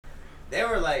they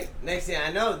were like, next thing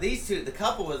I know, these two, the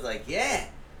couple was like, yeah.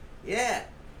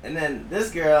 And then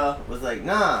this girl was like,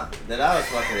 nah, that I was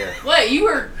fucking with. Wait, you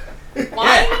were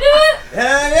lying to do it?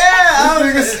 Hell yeah!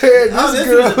 This nigga said this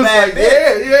girl was like,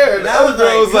 yeah. And I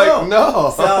was like,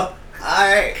 no. So,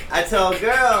 I told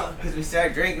girl, because we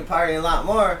started drinking, partying a lot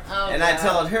more, and I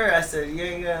told her, I said, you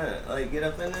ain't gonna, like, get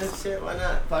up in this shit? Why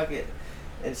not? Fuck it.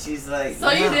 And she's like, so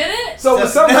you did it? So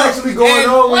was something actually going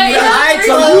on when I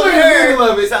told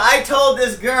her, so I told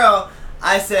this girl,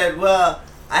 I said, well,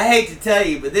 I hate to tell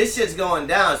you, but this shit's going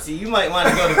down, so you might want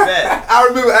to go to bed. I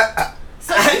remember.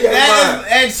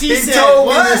 And she said, told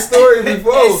what? me this story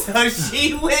before. So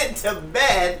she went to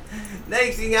bed.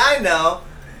 Next thing I know,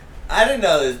 I didn't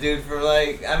know this dude for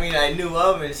like, I mean, I knew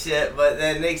of him and shit, but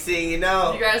then next thing you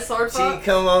know, you guys sword fuck? she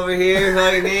come over here,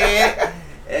 hugging it,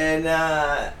 and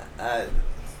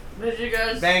did you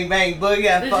guys bang bang boogie?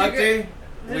 I fucked her.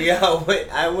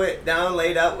 I went down,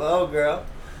 laid up with old girl,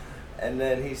 and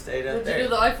then he stayed up there. Did you do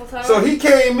the Eiffel Tower? So he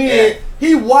came in.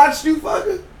 He watched you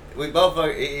fucking. We both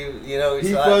fucked. You know, we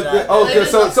he fucked. Okay,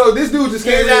 so this dude just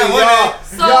came in.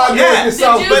 Y'all know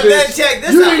yourself. But then check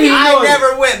this out. I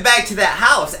never went back to that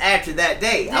house after that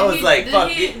day. I was like,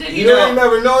 fuck it. You ain't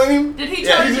never know him? Did he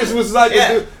try to? He just was like,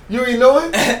 you ain't know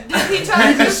him? Did he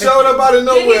try to? He just showed up out of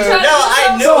nowhere. No,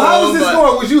 I knew. So how was this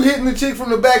going? Was you hitting the chick from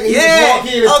the back and you just walk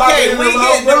in and pop it in the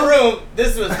get in the room.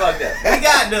 This was fucked up. We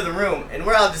got into the room and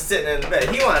we're all just sitting in the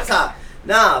bed. He want to talk.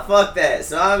 Nah, fuck that.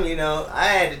 So I'm, I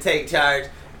had to take charge.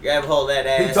 Grab hold of that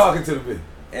ass. He talking to the bitch.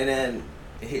 And then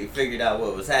he figured out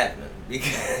what was happening.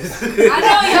 Because I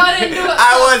know y'all didn't do it.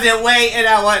 I wasn't waiting.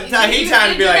 I wasn't talking. He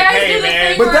trying to be like, hey,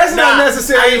 man. But that's not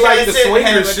necessarily like the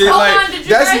swinger shit. Like,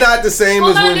 that's not the same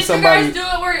as when somebody. Did you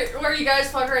guys do it where you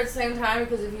guys fuck her at the same time?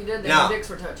 Because if you did, then your dicks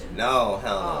were touching. No,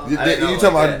 hell no. You talking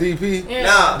about DP? Yeah.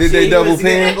 No. Did they double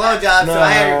pin? Blowjob, so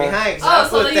I had her behind. So I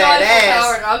flipped that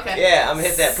ass. Okay. Yeah, I'm gonna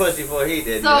hit that pussy before he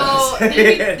did. So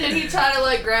did he try to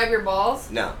like grab your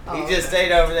balls? No. He just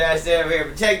stayed over there. I stayed over here.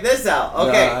 But check this out.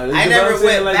 Okay, I never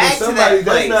went back to that place.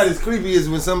 That's not as creepy as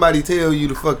when somebody tell you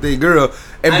to fuck their girl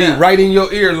and be right in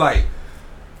your ear like,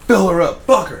 fill her up,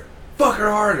 fuck her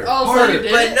harder, harder. So you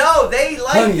did but no, they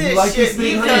like this shit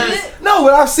because no,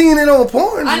 but I've seen it on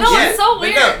porn. I know it's so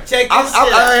weird. No, check this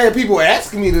I had people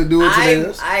asking me to do it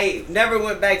today. I never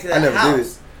went back to that house. Did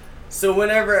it. So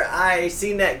whenever I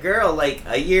seen that girl, like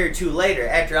a year or two later,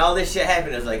 after all this shit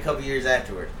happened, it was like a couple years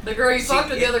afterward. The girl you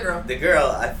fucked or the other girl? The girl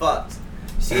I fucked.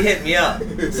 She hit me up.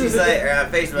 She's like, or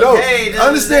on Facebook. No, hey,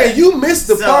 understand, you missed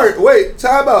the part. Wait,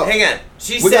 time out. Hang on.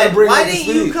 She said, why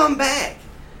didn't you come back?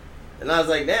 And I was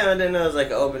like, damn, I didn't know it was like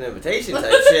an open invitation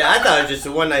type shit. I thought it was just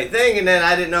a one night thing, and then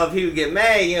I didn't know if he would get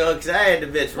mad, because I had the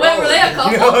bitch rolling. Wait, were they a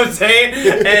couple? You know what I'm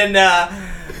saying? And,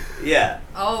 yeah.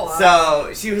 Oh, wow.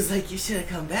 So she was like, you should have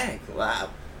come back.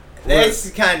 Wow. That's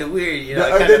kind of weird,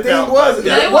 The thing was,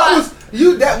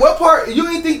 what part, you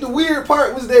didn't think the weird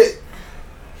part was that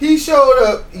he showed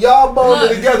up, y'all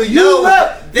bonded together. You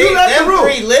left the room.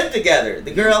 Three lived together.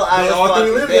 The girl I was all three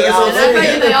lived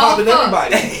together. They all popping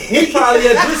everybody. He probably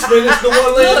had just finished the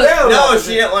one laying down. No,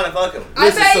 she didn't want to fuck him.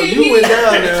 Listen, so you went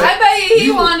down there. I bet he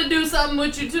wanted to do something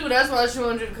with you too. That's why she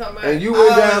wanted you to come back. And you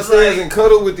went downstairs and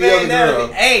cuddled with the other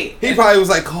girl. Hey, he probably was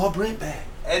like, call Brent back.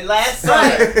 And last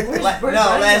summer,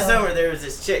 last summer there was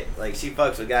this chick, like she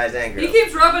fucks with guys and girls. He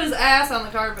keeps rubbing his ass on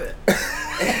the carpet.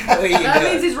 That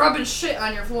means he's rubbing shit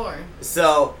on your floor.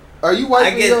 So are you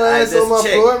wiping your ass on my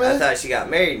floor, man? I thought she got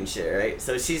married and shit, right?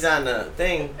 So she's on the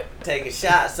thing taking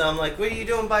shots. So I'm like, what are you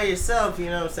doing by yourself? You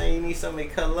know what I'm saying? You need somebody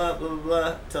to cuddle up, blah blah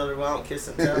blah. Told her, well, I don't kiss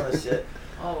and tell and shit.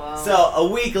 Oh wow. So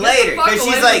a week later, because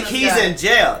she's like, he's in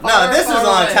jail. No, this was a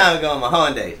long time ago on my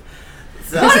Hyundai.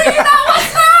 So, what do you know?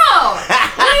 What's now?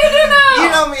 What do you do now? You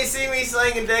know me, see me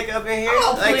slinging dick up in here?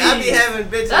 Oh, like, I be having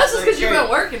bitches. That's just because like, you've been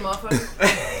working, motherfucker.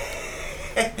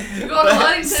 You going to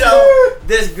Huntington? So,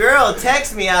 this girl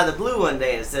texts me out of the blue one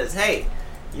day and says, hey,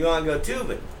 you want to go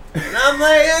tubing? And I'm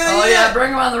like, oh yeah,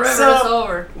 bring her on the river, so it's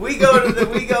over. We go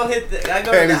hit the, I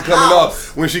go Panties to the coming house.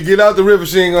 off. When she get out the river,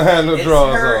 she ain't going to have no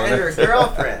drawers her on. and her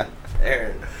girlfriend.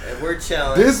 And we're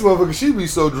chilling. This motherfucker, she be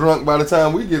so drunk by the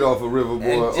time we get off a river,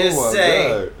 boy. And just oh my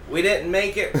God. We didn't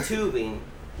make it tubing.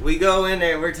 We go in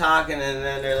there, we're talking, and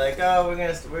then they're like, "Oh, we're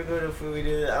good if we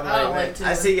do that." I'm like,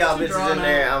 "I see y'all bitches in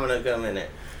there. I'm gonna come in there."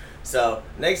 So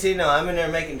next thing you know, I'm in there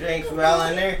making drinks. We're all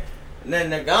in there, and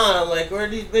then they're gone. I'm like, "Where'd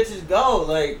these bitches go?"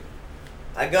 Like,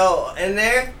 I go in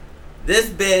there. This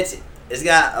bitch has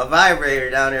got a vibrator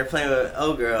down there playing with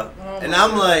old girl, and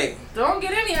I'm like, "Don't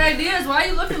get any ideas. Why are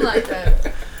you looking like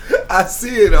that?" I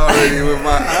see it already with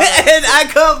my eyes. And I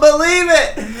couldn't believe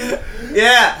it.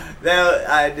 Yeah.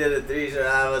 I did a threesome.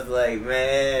 I was like,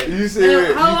 man. You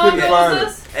said how long ago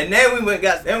was this? And then we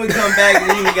come back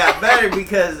and even got better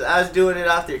because I was doing it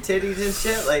off their titties and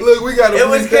shit. Like, look, we got to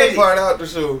bleep that part out the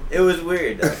show. It was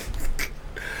weird, though.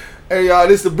 Hey y'all,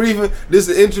 this is a briefing. This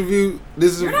is an interview.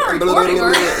 This is You're not recording,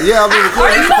 are you? Yeah, I've been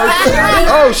recording.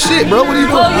 Oh shit, bro, what are you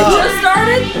doing? Oh, you just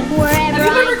started? Have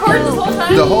you been recording this whole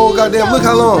time? The whole goddamn. Look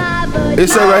how long. It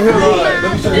said right here.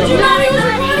 Let me show you. Did you not even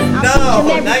recording?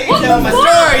 No, now you're telling my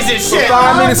stories and shit.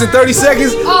 5 minutes and 30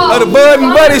 seconds of the Bud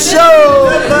and Buddy Show.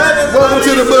 Welcome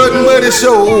to the Bud and Buddy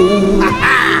Show.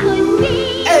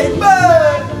 Hey,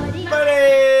 Bud,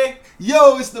 Buddy.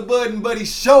 Yo, it's the Bud and Buddy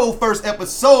Show, first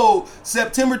episode,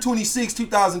 September 26,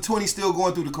 2020. Still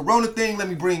going through the corona thing. Let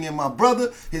me bring in my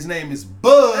brother. His name is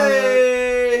Bud.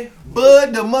 Hey.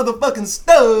 Bud, the motherfucking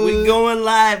stud. We going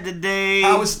live today.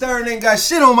 I was Stern ain't got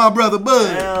shit on my brother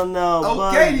Bud. Hell no.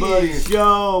 Okay, Bud then.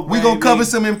 Show, We gonna cover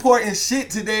some important shit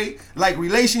today, like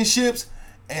relationships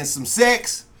and some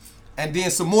sex, and then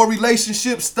some more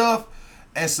relationship stuff,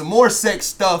 and some more sex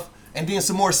stuff, and then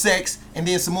some more sex, and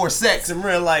then some more sex. Some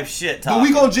real life shit But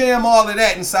we gonna jam all of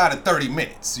that inside of 30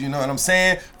 minutes. You know what I'm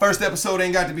saying? First episode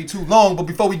ain't got to be too long, but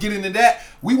before we get into that,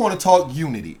 we want to talk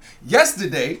unity.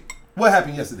 Yesterday, what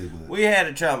happened yesterday, Bud? We had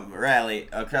a Trump rally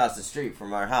across the street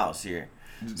from our house here.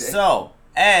 So,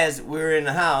 as we were in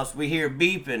the house, we hear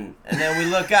beeping, and then we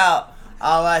look out.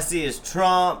 All I see is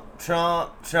Trump,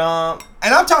 Trump, Trump.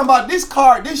 And I'm talking about this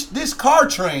car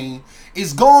train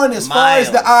is going as far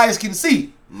as the eyes can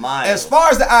see. Miles. As far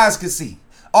as the eyes can see.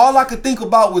 All I could think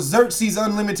about was Xerxes'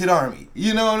 Unlimited Army.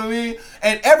 You know what I mean?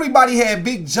 And everybody had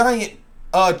big giant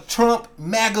Trump,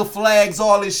 MAGA flags,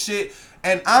 all this shit.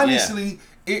 And honestly,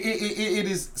 it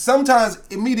is sometimes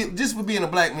immediate, just for being a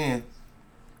black man.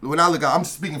 When I look out, I'm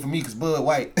speaking for me because Bud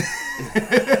white.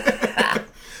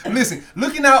 Listen,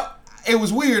 looking out, it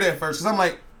was weird at first because I'm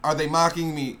like, are they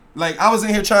mocking me? Like, I was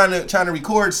in here trying to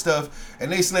record stuff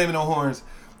and they slamming on horns.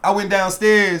 I went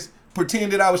downstairs,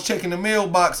 pretended I was checking the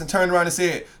mailbox and turned around and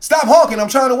said, "Stop honking, I'm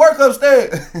trying to work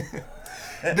upstairs."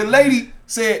 The lady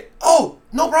said, "Oh,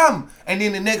 no problem." And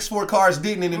then the next 4 cars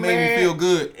didn't, and it made me feel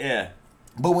good. Yeah.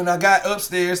 But when I got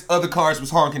upstairs, other cars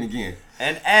was honking again.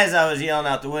 And as I was yelling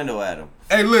out the window at him.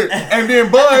 Hey, look, and then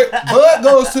Bud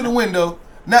goes to the window.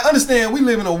 Now, understand, we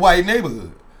live in a white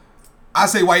neighborhood. I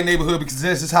say white neighborhood because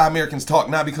that's just how Americans talk,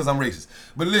 not because I'm racist.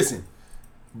 But listen,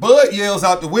 Bud yells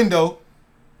out the window.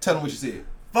 Tell him what you said.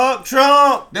 Fuck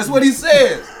Trump. That's what he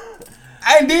says.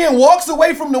 And then walks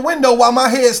away from the window while my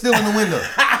head's still in the window.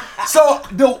 So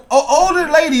the older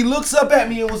lady looks up at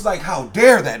me and was like, "How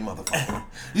dare that motherfucker?"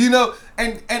 You know,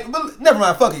 and but never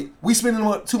mind, fuck it. We spending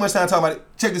too much time talking about it.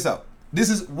 Check this out. This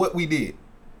is what we did.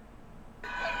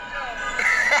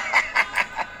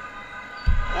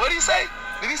 What did he say?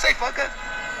 Did he say fuck us?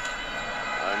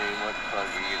 I don't even what the fuck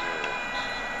either.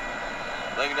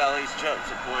 Look at all these Trump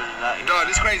supporters out here. Dog,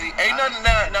 this crazy. Ain't nothing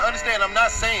now understand, I'm not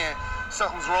saying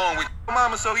something's wrong with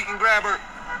mama so he can grab her.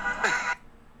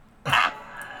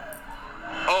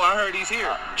 Oh, I heard he's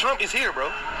here. Trump is here,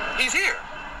 bro. He's here.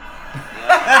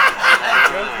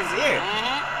 Trump is here.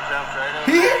 Mm-hmm. Trump's right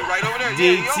over Here? there. Right over there. DT.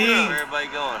 Yeah, he over there. Where everybody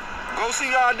going? Go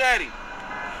see y'all daddy.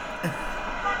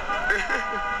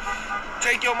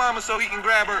 Take your mama so he can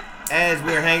grab her. As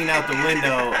we're hanging out the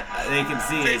window, they can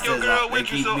see it. Take your girl they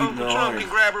with you keep so beating Uncle the Trump horns. can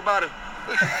grab her by the...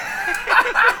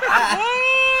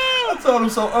 I told him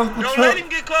so Uncle Trump... Don't let him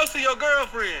get close to your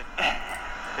girlfriend.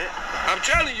 I'm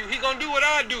telling you, he gonna do what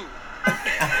I do.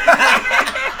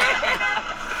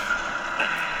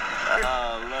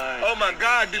 Oh my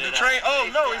God, did the train... Oh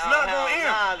no, it's not going in.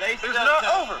 It's not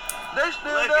over. They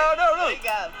still down there, look. They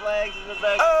got flags in the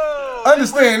back. Oh,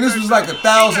 understand, this was like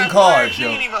 1,000 cars,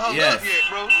 yo. Yes. Up yet,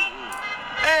 bro.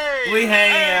 Hey, We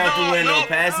hanging out the window,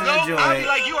 passing the joint. I be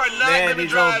like, you are not Then gonna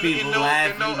these old drive people in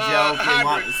laughing, no joking, want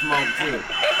hybrid to smoke too.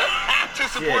 to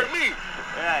support Shit. me.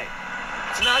 Right.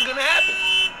 It's not gonna happen.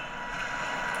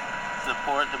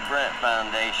 Support the Brett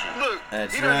Foundation. Look,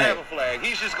 That's he doesn't right. have a flag.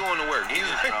 He's just going to work. He's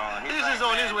just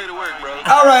on his way to work, bro.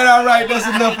 All right. That's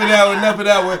enough of that one. Enough of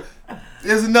that one.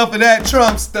 There's enough of that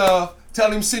Trump stuff.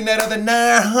 Tell him send that other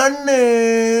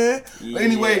 900. Yeah. But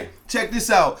anyway, check this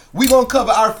out. We gonna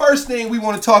cover our first thing we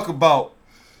want to talk about,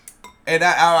 and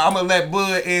I'm gonna let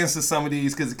Bud answer some of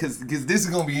these because this is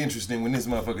gonna be interesting when this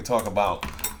motherfucker talk about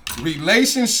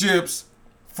relationships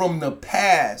from the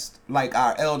past, like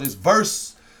our elders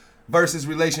versus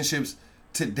relationships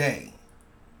today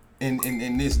in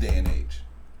this day and age.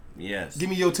 Yes. Give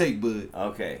me your take, Bud.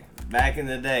 Okay. Back in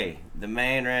the day, the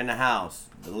man ran the house.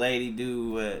 The lady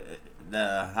do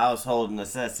the household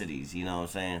necessities, you know what I'm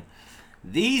saying?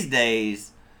 These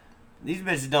days, these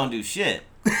bitches don't do shit.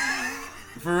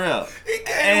 For real.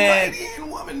 He ain't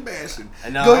woman bashing.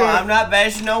 No, I'm not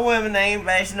bashing no women. They ain't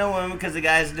bashing no women because the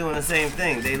guys are doing the same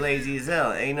thing. They lazy as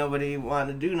hell. Ain't nobody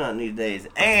wanting to do nothing these days.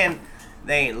 And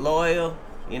they ain't loyal.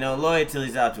 You know,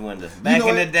 loyalty's out the window. Back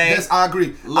in the day, yes, I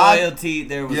agree. Loyalty,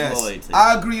 there was loyalty.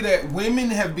 I agree that women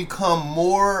have become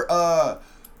more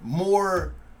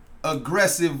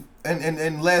aggressive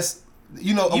and less.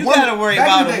 You know, you gotta worry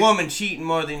about a woman cheating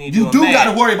more than you do a man. You do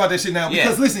gotta worry about that shit now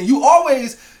because listen,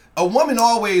 a woman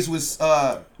always was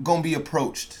gonna be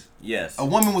approached. Yes. A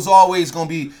woman was always gonna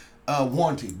be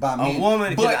wanted by men. A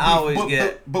woman can always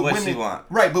get what women, she want.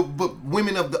 Right, but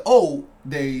women of the old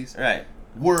days, right,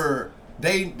 were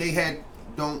they had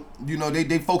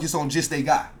they focus on just they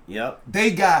guy. Yep.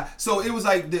 They got so it was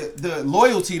like the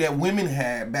loyalty that women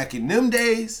had back in them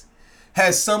days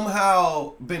has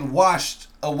somehow been washed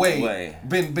away.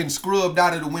 Been scrubbed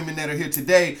out of the women that are here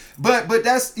today. But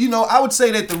that's I would say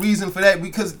that the reason for that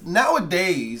because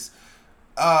nowadays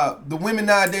the women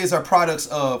nowadays are products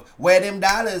of where them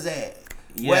dollars at.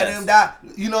 Yes. Where them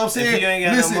you know what I'm saying? If you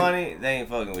ain't got no money, they ain't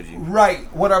fucking with you. Right.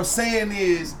 What I'm saying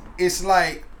is it's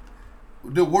like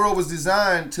the world was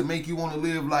designed to make you want to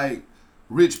live like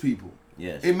rich people.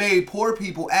 Yes. It made poor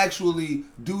people actually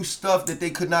do stuff that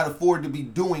they could not afford to be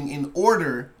doing in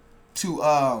order to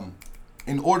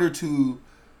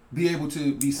be able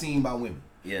to be seen by women.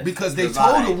 Yes. Because they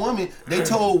told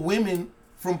women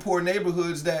from poor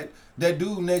neighborhoods that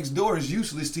dude next door is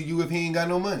useless to you if he ain't got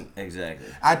no money. Exactly.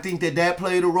 I think that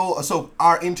played a role. So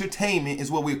our entertainment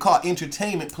is what we call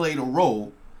entertainment played a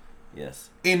role. Yes.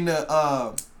 In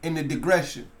the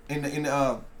digression, in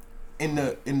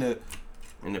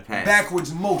the past.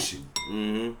 Backwards motion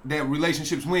that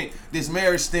relationships went. This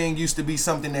marriage thing used to be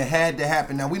something that had to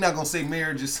happen. Now we're not gonna say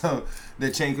marriage is something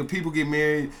that changed. Cause people get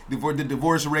married, the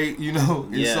divorce rate,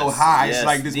 is so high. Yes. It's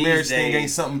like this marriage thing ain't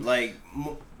something like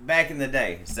back in the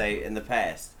day. Say in the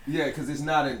past. Yeah, because it's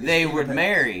not a. They would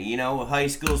marry, high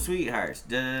school sweethearts.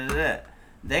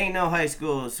 They ain't no high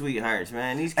school sweethearts,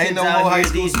 man. These kids out here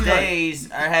these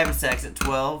days are having sex at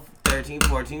 12, 13,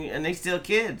 14, and they still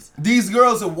kids. These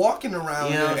girls are walking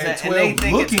around at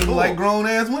 12 looking cool. like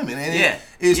grown-ass women.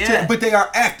 And but they are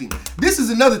acting. This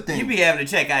is another thing. You be having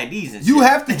to check IDs and shit. You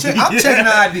have to check. I'm checking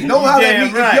the ID. Don't holler at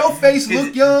me. Right. If your face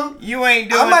look young, you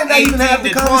ain't doing I might not even have the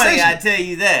conversation. 20, I tell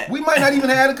you that. We might not even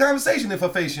have the conversation if her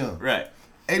face young. Right.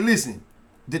 Hey, listen.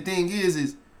 The thing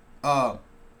is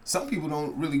some people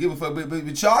don't really give a fuck,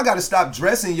 but y'all got to stop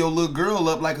dressing your little girl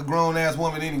up like a grown ass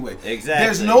woman anyway. Exactly.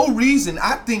 There's no reason.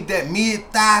 I think that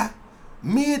mid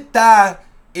thigh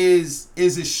is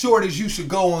as short as you should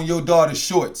go on your daughter's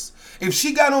shorts. If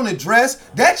she got on a dress,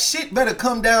 that shit better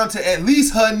come down to at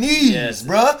least her knees,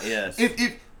 bruh. Yes.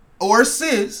 If or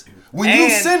sis, when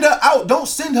you send her out, don't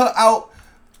send her out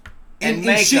in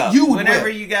shit you would Whenever wear.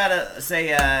 You gotta say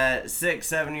a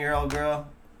 6-7-year-old girl,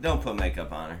 don't put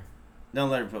makeup on her. Don't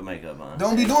let her put makeup on.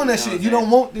 Don't be doing that shit. You don't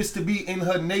want this to be in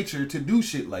her nature to do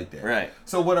shit like that. Right.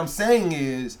 So what I'm saying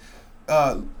is,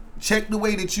 check the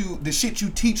way that the shit you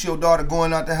teach your daughter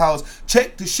going out the house.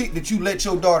 Check the shit that you let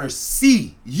your daughter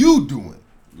see you doing.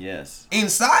 Yes.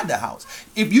 Inside the house.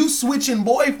 If you switching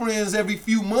boyfriends every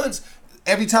few months,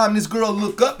 every time this girl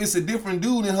look up, it's a different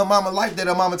dude in her mama life that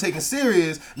her mama taking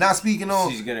serious. Not speaking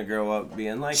on. She's gonna grow up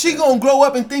being like. She gonna grow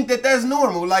up and think that that's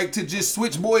normal, like to just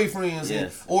switch boyfriends,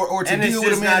 or to deal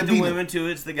with a man. And it's not the women too;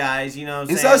 it's the guys. You know, what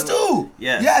I'm it's saying? us too.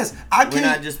 Yes. Yes, We're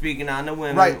not just speaking on the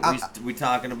women. Right. We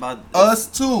talking about us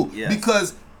too. Yes.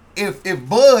 Because if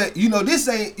Bud, this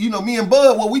ain't me and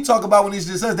Bud. What we talk about when it's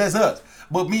just us, that's us.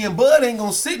 But me and Bud ain't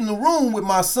gonna sit in the room with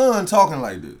my son talking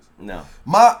like this. No.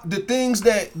 The things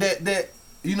that.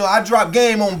 I drop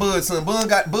game on Bud, son. Bud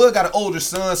got an older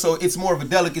son, so it's more of a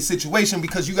delicate situation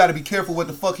because you got to be careful what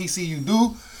the fuck he see you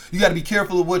do. You got to be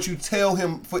careful of what you tell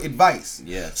him for advice.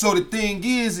 Yeah. So the thing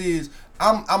is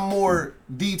I'm more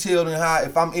detailed in how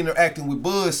if I'm interacting with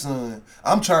Bud's son,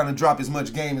 I'm trying to drop as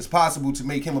much game as possible to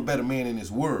make him a better man in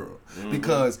this world. Mm-hmm.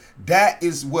 Because that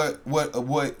is what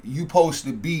you supposed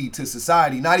to be to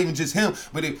society. Not even just him,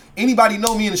 but if anybody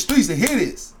know me in the streets, they hear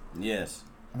this. Yes.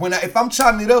 If I'm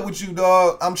chopping it up with you,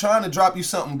 dog, I'm trying to drop you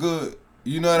something good.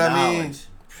 You know what I mean?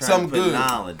 Something good.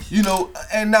 Knowledge.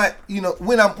 And not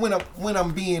when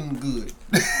I'm being good.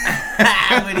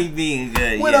 When he being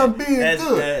good. When I'm being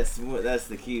good. That's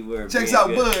the key word. Checks out,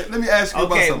 Bud. Let me ask you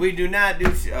about something. Okay, we do not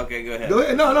do shit. Okay, go ahead. Go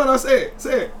ahead. No. Say it.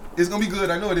 It's gonna be good.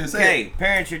 I know it is. Okay,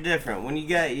 parents are different. When you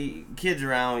got kids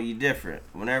around, you different.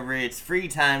 Whenever it's free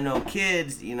time, no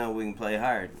kids, we can play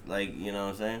hard. Like, you know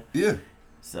what I'm saying? Yeah.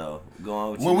 So go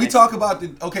on with when we talk about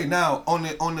now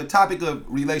on the topic of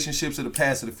relationships of the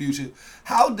past or the future,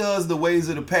 how does the ways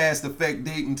of the past affect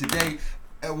dating today?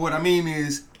 what I mean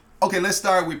is, okay, let's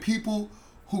start with people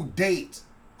who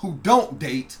don't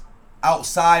date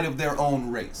outside of their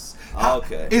own race.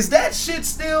 Okay. Is that shit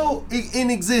still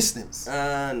in existence?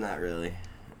 Not really.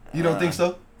 You don't think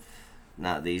so?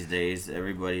 Not these days.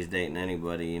 Everybody's dating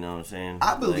anybody, you know what I'm saying?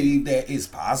 I believe that it's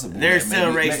possible. There's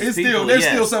still racist people. There's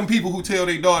still some people who tell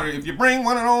their daughter, if you bring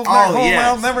one of those back home,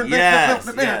 I'll never...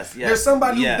 Yes. There's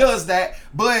somebody who does that,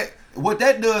 but what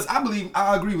that does,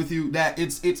 I agree with you that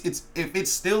it's if it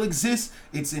still exists,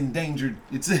 it's endangered.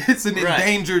 It's an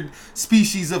endangered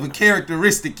species of a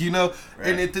characteristic, you know?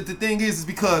 Right. And the thing is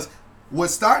because what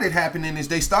started happening is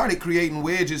they started creating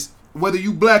wedges. Whether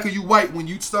you black or you white, when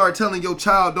you start telling your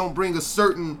child don't bring a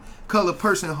certain color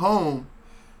person home,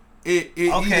 I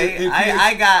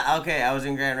was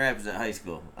in Grand Rapids at high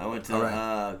school. I went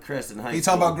to Creston High School. You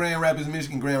talking about Grand Rapids,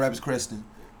 Michigan, Grand Rapids, Creston,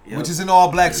 which is an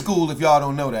all-black school if y'all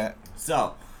don't know that.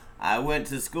 So, I went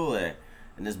to school there,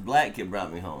 and this black kid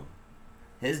brought me home.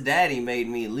 His daddy made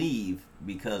me leave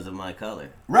because of my color.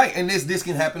 Right, and this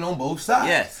can happen on both sides.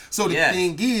 Yes. So the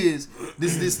thing is,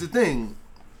 this the thing.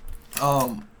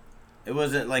 It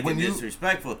wasn't like a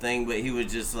disrespectful thing, but he was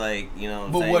just like, you know.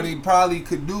 What he probably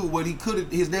could do,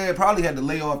 his dad probably had to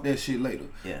lay off that shit later.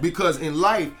 Yeah. Because in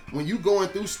life, when you going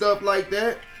through stuff like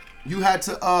that, you had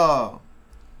to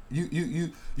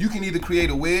you can either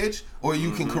create a wedge or you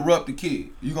can corrupt the kid.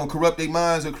 You're gonna corrupt their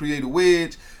minds or create a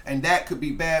wedge, and that could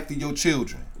be bad for your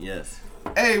children. Yes.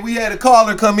 Hey, we had a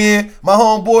caller come in. My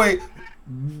homeboy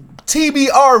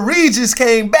TBR Regis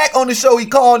came back on the show. He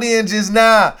called in just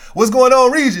now. What's going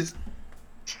on, Regis?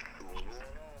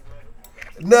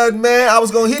 Nothing, man. I was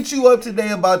going to hit you up today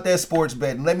about that sports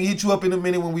betting. Let me hit you up in a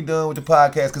minute when we done with the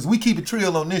podcast, because we keep it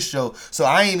trill on this show, so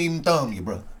I ain't even thumb you,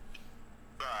 bro. All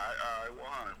right,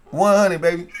 100,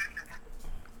 baby.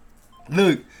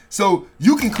 Look, so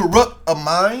you can corrupt a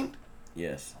mind.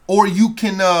 Yes. Or you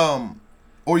can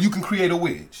create a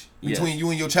wedge between you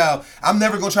and your child. I'm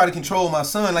never gonna try to control my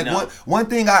son. Like one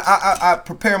thing, I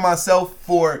prepare myself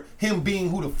for him being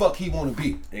who the fuck he want to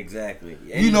be. Exactly.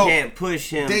 And you can't push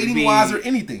him dating wise or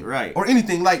anything. Right. Or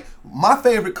anything. Like my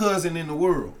favorite cousin in the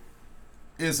world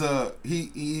is he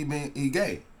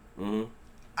gay. Mm-hmm.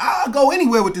 I'll go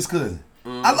anywhere with this cousin.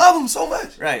 Mm-hmm. I love him so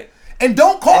much. Right. And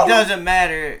don't call him. It doesn't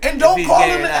matter. And don't call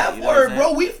him the F word,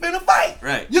 bro. We finna fight.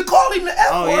 Right. You call him the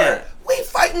F word. Yeah. We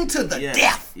fighting to the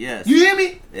death. Yes. You hear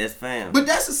me? Yes, fam. But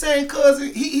that's the same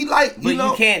cousin. He like, but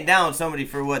you can't down somebody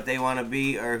for what they want to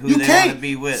be or who they want to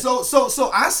be with.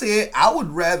 So I said I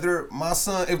would rather my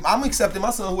son, if I'm accepting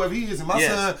my son, whoever he is, and my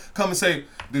son come and say,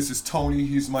 this is Tony,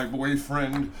 he's my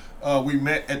boyfriend. We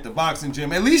met at the boxing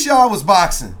gym. At least y'all was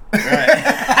boxing.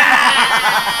 Right.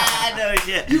 No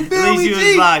shit. You feel At least me, you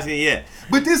was boxing, yeah.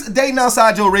 But this dating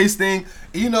outside your race thing,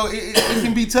 you know, it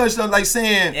can be touched on like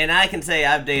saying. And I can say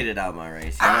I've dated out my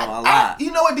race, a lot.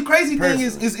 You know what the crazy thing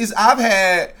is I've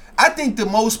had, I think the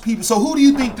most people, so who do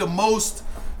you think the most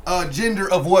gender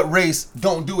of what race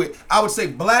don't do it? I would say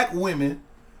black women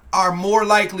are more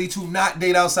likely to not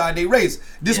date outside their race.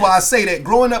 This is why I say that.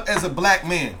 Growing up as a black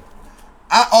man,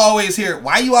 I always hear,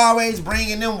 why you always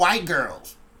bringing them white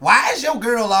girls? Why is your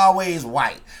girl always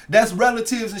white? That's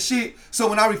relatives and shit. So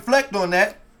when I reflect on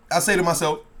that, I say to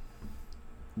myself,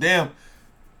 damn.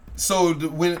 So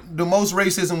when the most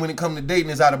racism when it comes to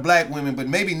dating is out of black women, but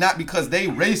maybe not because they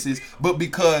racist, but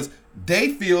because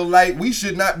they feel like we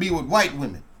should not be with white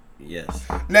women. Yes.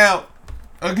 Now,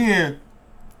 again,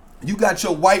 you got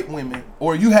your white women,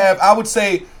 or you have, I would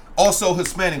say, also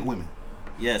Hispanic women.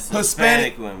 Yes,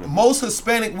 Hispanic women. Most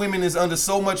Hispanic women is under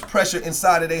so much pressure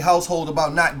inside of their household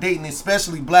about not dating,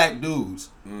 especially black dudes.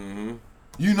 Mm-hmm.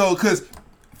 You know, because,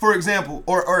 for example,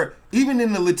 or even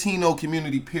in the Latino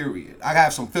community, period, I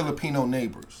have some Filipino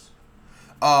neighbors.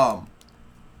 One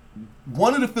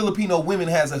of the Filipino women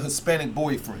has a Hispanic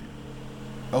boyfriend.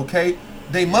 Okay?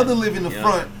 They mother live in the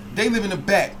front, they live in the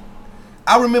back.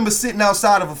 I remember sitting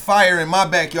outside of a fire in my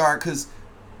backyard because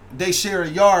they share a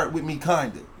yard with me,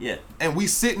 kind of. Yeah. And we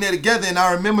sitting there together, and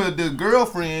I remember the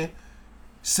girlfriend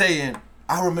saying,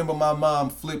 I remember my mom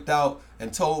flipped out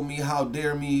and told me how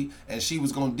dare me, and she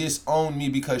was going to disown me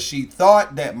because she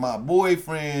thought that my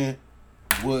boyfriend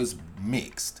was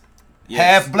mixed. Yes.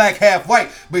 Half black, half white.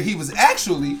 But he was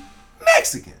actually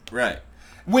Mexican. Right.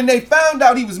 When they found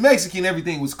out he was Mexican,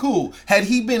 everything was cool. Had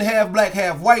he been half black,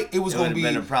 half white, it was going to be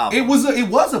been a problem. It was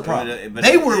a problem.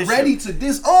 They were ready to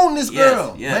disown this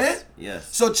girl, man.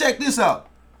 Yes. So check this out.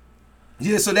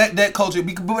 Yeah, so that culture,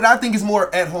 but I think it's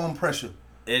more at home pressure.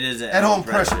 It is at home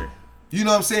pressure. You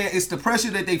know what I'm saying? It's the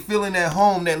pressure that they feeling at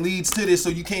home that leads to this, so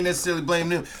you can't necessarily blame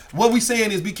them. What we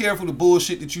saying is be careful the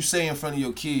bullshit that you say in front of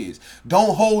your kids.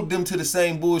 Don't hold them to the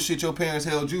same bullshit your parents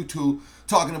held you to,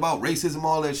 talking about racism,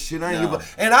 all that shit.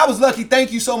 And I was lucky,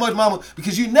 thank you so much, mama,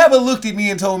 because you never looked at me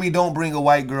and told me don't bring a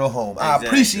white girl home. Exactly. I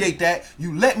appreciate that.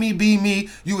 You let me be me.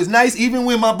 You was nice, even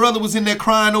when my brother was in there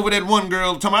crying over that one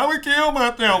girl, telling me I would kill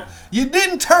myself. You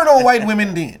didn't turn on white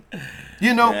women then.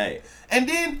 You know? Right. And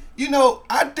then, you know,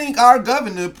 I think our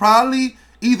governor probably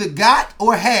either got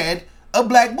or had a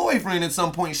black boyfriend at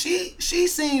some point. She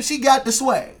seems she got the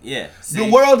swag. Yeah. See?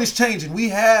 The world is changing. We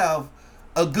have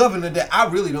a governor that I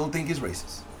really don't think is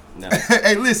racist. No.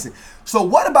 Hey, listen. So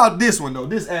what about this one though?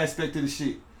 This aspect of the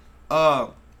shit.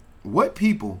 What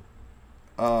people,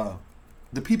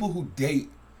 the people who date,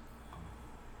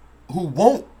 who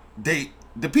won't date.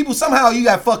 The people, somehow you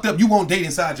got fucked up, you won't date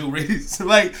inside your race.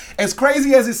 Like, as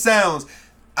crazy as it sounds,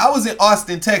 I was in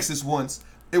Austin, Texas once.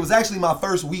 It was actually my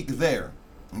first week there.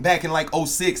 Back in like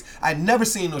 06. I'd never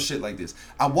seen no shit like this.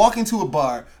 I walk into a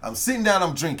bar, I'm sitting down,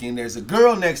 I'm drinking. There's a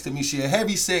girl next to me. She a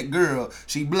heavy set girl.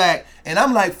 She black. And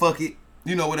I'm like, fuck it.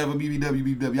 You know, whatever,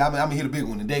 BBW. I'm gonna hit a big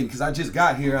one today because I just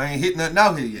got here. I ain't hit nothing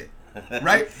out here yet.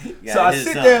 Right? So I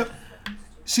sit there.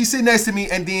 She sit next to me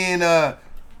and then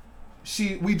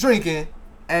we drinking.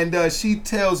 And she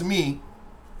tells me,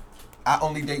 I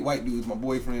only date white dudes. My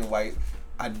boyfriend white.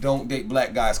 I don't date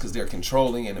black guys because they're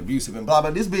controlling and abusive and blah,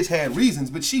 blah. This bitch had reasons,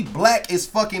 but she black is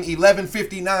fucking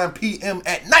 11:59 p.m.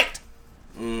 at night.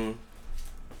 Mm.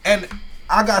 And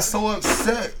I got so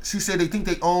upset. She said they think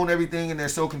they own everything and they're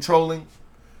so controlling.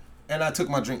 And I took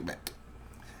my drink back.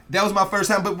 That was my first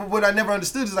time. But what I never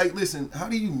understood is like, listen, how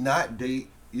do you not date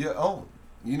your own?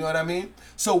 You know what I mean?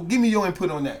 So give me your input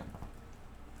on that.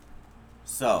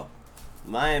 So,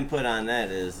 my input on that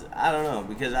is, I don't know,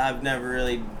 because I've never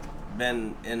really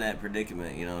been in that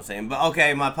predicament, you know what I'm saying? But,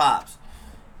 okay, my pops,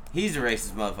 he's a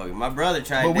racist motherfucker. My brother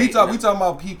tried to date... But we talking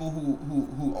about people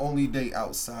who only date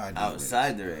outside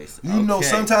the race. You know,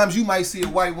 sometimes you might see a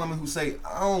white woman who say,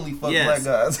 I only fuck black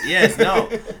guys. Yes,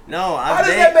 no.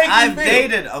 I've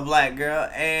dated a black girl,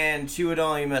 and she would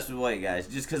only mess with white guys,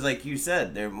 just because, like you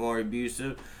said, they're more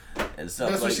abusive. And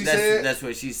stuff. That's like, what she said? That's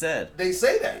what she said. They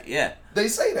say that. Yeah. They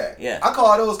say that. Yeah. I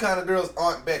call those kind of girls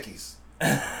Aunt Becky's.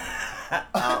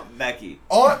 Aunt Becky.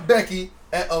 Aunt Becky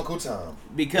and Uncle Tom.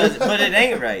 But it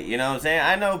ain't right, you know what I'm saying?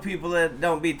 I know people that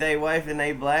don't beat their wife and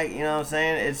they black, you know what I'm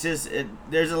saying? It's just,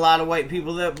 there's a lot of white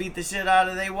people that beat the shit out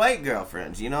of their white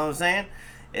girlfriends, you know what I'm saying?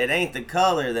 It ain't the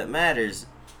color that matters.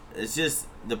 It's just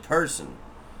the person,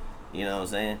 you know what I'm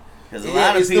saying? Because a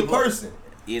lot of people... It's the person.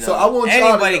 You know, so I want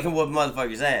anybody can whoop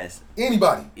motherfuckers' ass.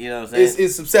 Anybody. You know what I'm saying?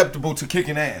 It's susceptible to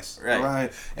kicking ass.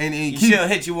 Right. And you should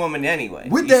hit your woman anyway.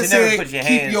 With that said,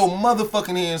 keep your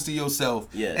motherfucking hands to yourself.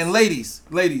 Yes. And ladies,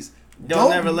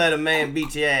 don't ever let a man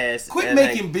beat your ass. Quit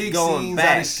making big scenes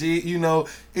out of shit. You know,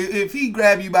 if he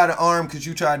grab you by the arm because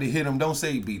you tried to hit him, don't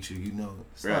say he beat you. You know,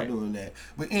 stop doing that.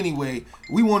 But anyway,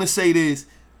 we want to say this.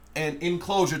 And in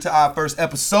closure to our first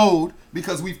episode,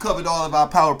 because we've covered all of our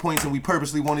PowerPoints and we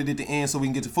purposely wanted it to end so we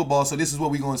can get to football. So this is what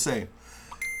we're going to say.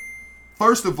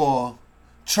 First of all,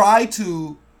 try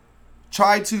to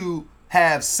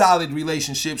have solid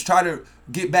relationships. Try to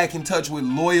get back in touch with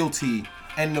loyalty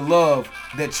and the love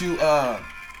that you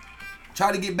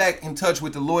try to get back in touch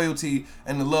with the loyalty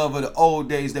and the love of the old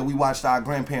days that we watched our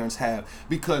grandparents have.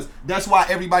 Because that's why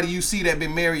everybody you see that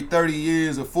been married 30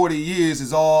 years or 40 years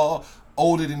is all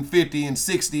older than 50 and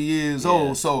 60 years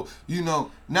old. So, you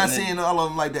know, not saying all of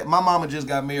them like that. My mama just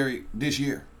got married this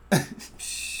year.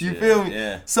 You feel me?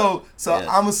 Yeah. So I'm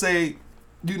going to say,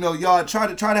 you know, y'all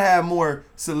try to have more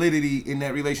solidity in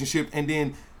that relationship and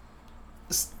then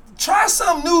try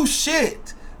some new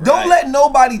shit. Don't let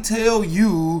nobody tell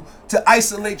you to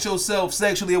isolate yourself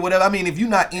sexually or whatever. I mean, if you're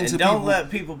not into people... Don't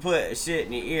let people put shit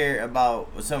in your ear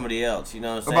about somebody else, you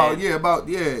know what I'm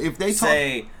saying? If they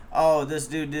say... Oh, this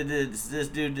dude did this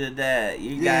dude did that.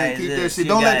 You guys keep this, that shit.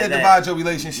 Don't let that divide your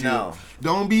relationship. No.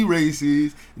 Don't be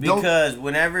racist. Because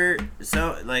whenever,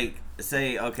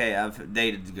 say, okay, I've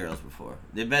dated girls before.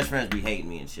 Their best friends be hating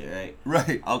me and shit, right?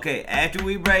 Right. Okay, after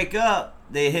we break up,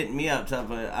 they hitting me up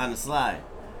on the slide.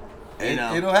 You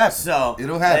know? It'll happen. So,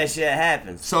 it'll happen. That shit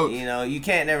happens. So, you know, you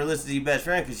can't never listen to your best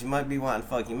friend because you might be wanting to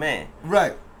fuck your man.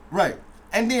 Right.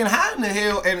 And then how in the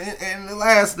hell, and the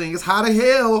last thing is how the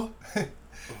hell...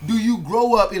 do you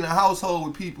grow up in a household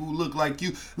with people who look like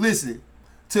you? Listen,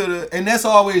 and that's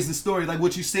always the story. Like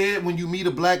what you said, when you meet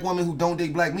a black woman who don't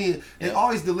date black men, they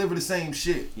always deliver the same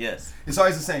shit. Yes. It's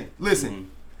always the same. Listen,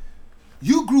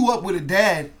 you grew up with a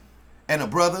dad and a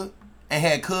brother and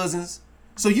had cousins,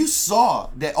 so you saw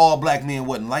that all black men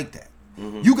wasn't like that.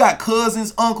 Mm-hmm. You got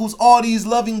cousins, uncles, all these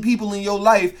loving people in your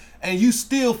life, and you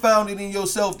still found it in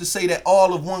yourself to say that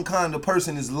all of one kind of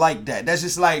person is like that. That's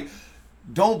just like,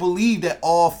 don't believe that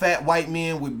all fat white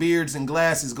men with beards and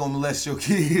glasses gonna molest your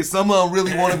kids. Some of them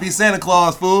really want to be Santa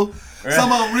Claus, fool. Right.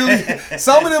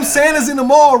 Some of them Santas in the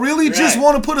mall really just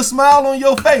want to put a smile on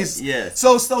your face. Yes.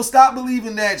 So stop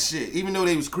believing that shit, even though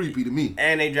they was creepy to me.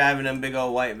 And they driving them big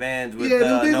old white vans with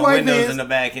no windows in the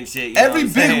back and shit. Every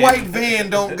big white van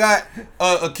don't got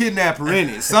a kidnapper in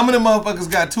it. Some of them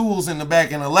motherfuckers got tools in the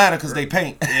back and a ladder because they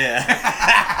paint.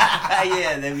 Yeah.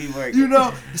 Yeah, they be working. You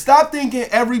know, stop thinking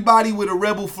everybody with a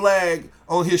rebel flag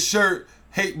on his shirt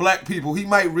hate black people. He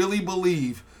might really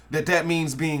believe that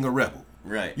means being a rebel.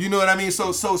 Right. You know what I mean?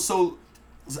 So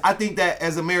I think that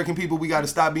as American people, we got to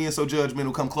stop being so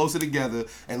judgmental, come closer together,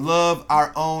 and love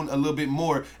our own a little bit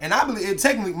more. And I believe,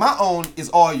 technically, my own is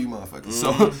all you motherfuckers.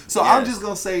 So I'm just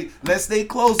going to say, let's stay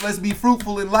close. Let's be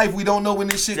fruitful in life. We don't know when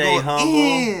this shit going to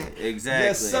end. Exactly.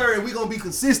 Yes, sir. And we're going to be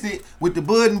consistent with the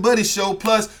Bud and Buddy show.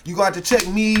 Plus, you got to check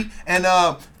me and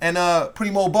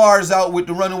Primo Bars out with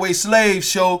the Runaway Slave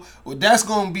show. That's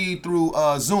going to be through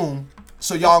Zoom.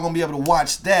 So y'all going to be able to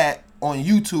watch that on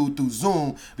YouTube through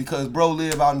Zoom, because bro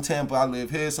live out in Tampa, I live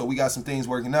here, so we got some things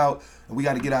working out and we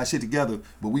got to get our shit together.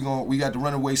 But we got the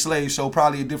Runaway Slave show,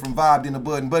 probably a different vibe than the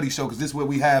Bud and Buddy show, because this is where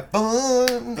we have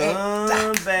fun.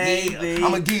 Baby.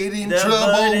 I'ma get in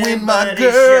trouble when my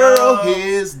girl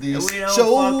hears this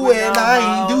show and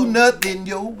I ain't do nothing,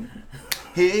 yo.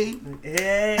 Hey,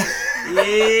 yeah.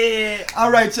 All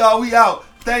right, y'all, we out.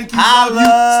 Thank you, love you.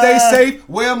 Stay safe.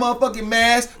 Wear a motherfucking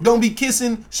mask. Don't be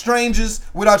kissing strangers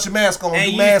without your mask on.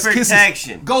 And use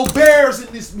protection. Go Bears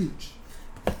in this bitch.